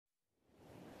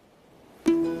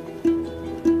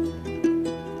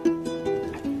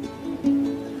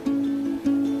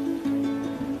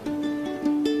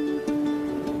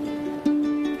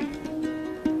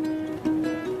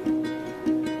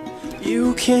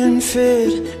can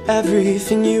fit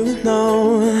everything you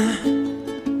know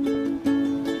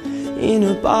in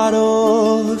a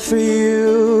bottle for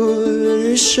you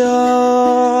to show.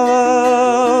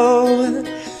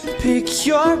 Pick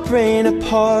your brain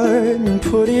apart and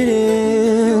put it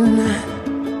in,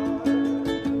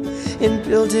 and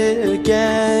build it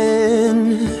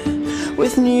again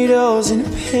with needles and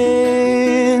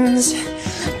pins.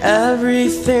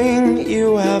 Everything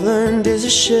you have learned is a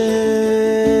ship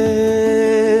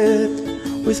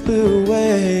with blue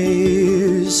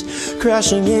waves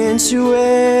crashing into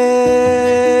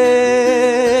it.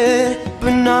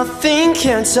 But nothing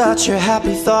can touch your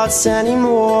happy thoughts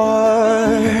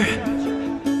anymore.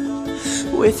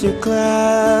 With your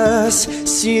glass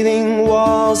ceiling,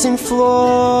 walls and floor.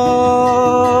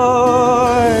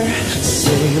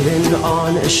 Sailing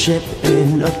on a ship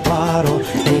in a bottle,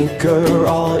 anchor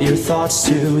all your thoughts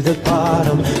to the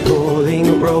bottom,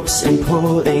 pulling ropes and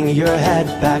pulling your head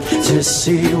back to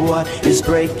see what is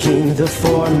breaking the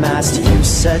foremast. You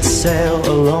set sail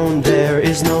alone, there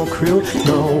is no crew,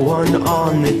 no one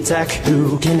on the deck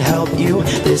who can help you.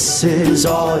 This is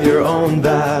all your own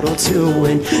battle to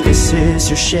win. This is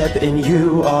your ship and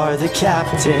you are the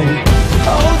captain.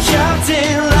 Oh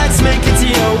captain, let's make a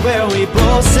deal where we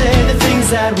both say the things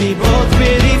that we both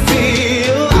really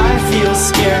feel. I feel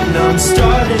scared and I'm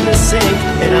starting to sink,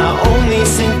 and I only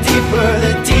sink deeper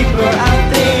the deeper I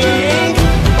think.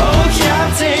 Oh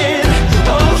captain,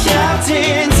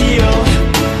 deal.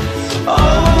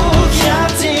 Oh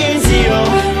captain, deal.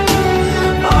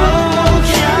 Oh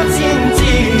captain,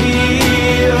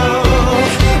 deal.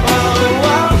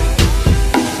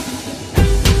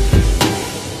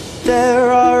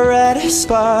 There are red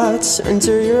spots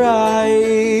under your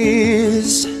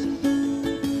eyes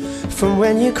from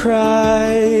when you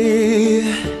cry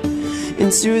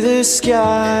into the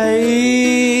sky.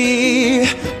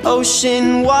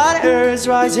 Ocean waters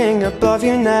rising above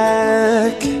your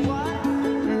neck.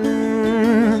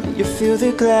 You feel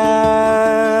the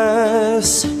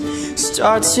glass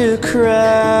start to crack.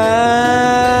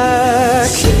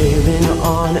 Sailing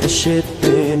on a ship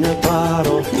in a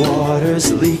bottle,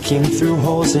 water's leaking through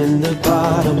holes in the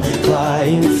bottom,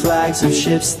 flying flags of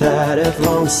ships that have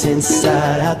long since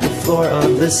sat at the floor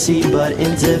of the sea. But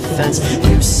in defense,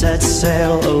 you set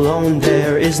sail alone,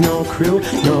 there is no crew,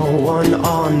 no one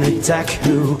on the deck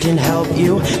who can help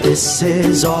you. This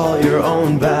is all your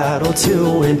own battle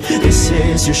to win. This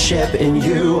is your ship and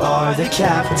you are the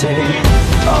captain.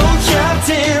 Oh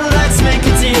captain, let's make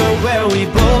a deal where we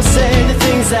both say the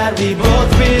things that we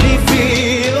both really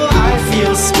feel. I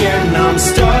feel scared and I'm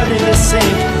starting to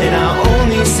sink, and I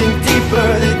only sink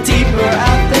deeper the deeper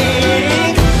I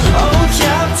think. Oh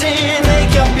captain,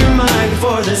 make up your mind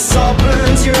before the salt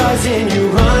burns your eyes and you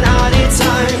run out of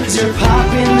time. Cause you're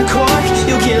popping the cork,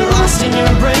 you'll get lost in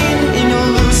your brain, and you'll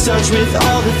lose touch with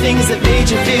all the things that made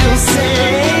you feel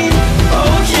sane.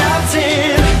 Oh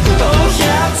captain,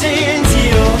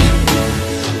 deal.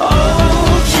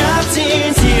 Oh captain,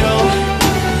 deal.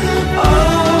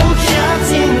 Oh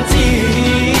captain,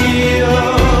 deal.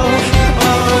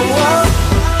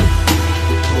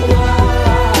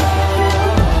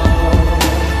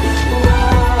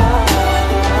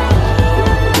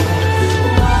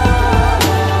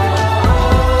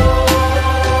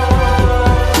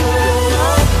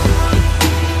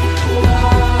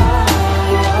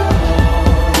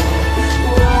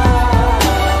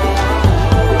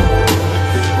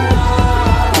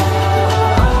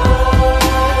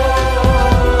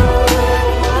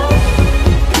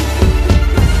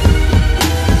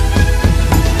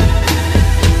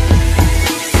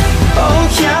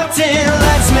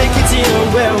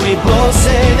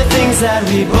 That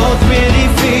we both really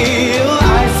feel.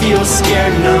 I feel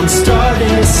scared and I'm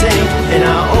starting to sink, and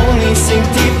I only sink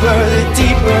deeper the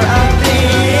deeper I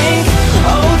think.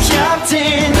 Oh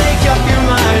captain, make up your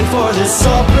mind for the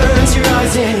salt burns your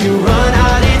eyes and you run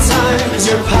out of time. Cause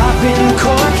you're popping the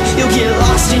cork, you'll get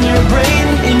lost in your brain,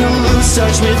 and you'll lose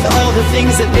touch with all the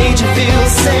things that made you feel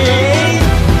sane.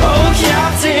 Oh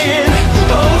captain,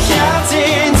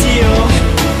 deal.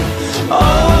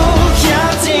 Oh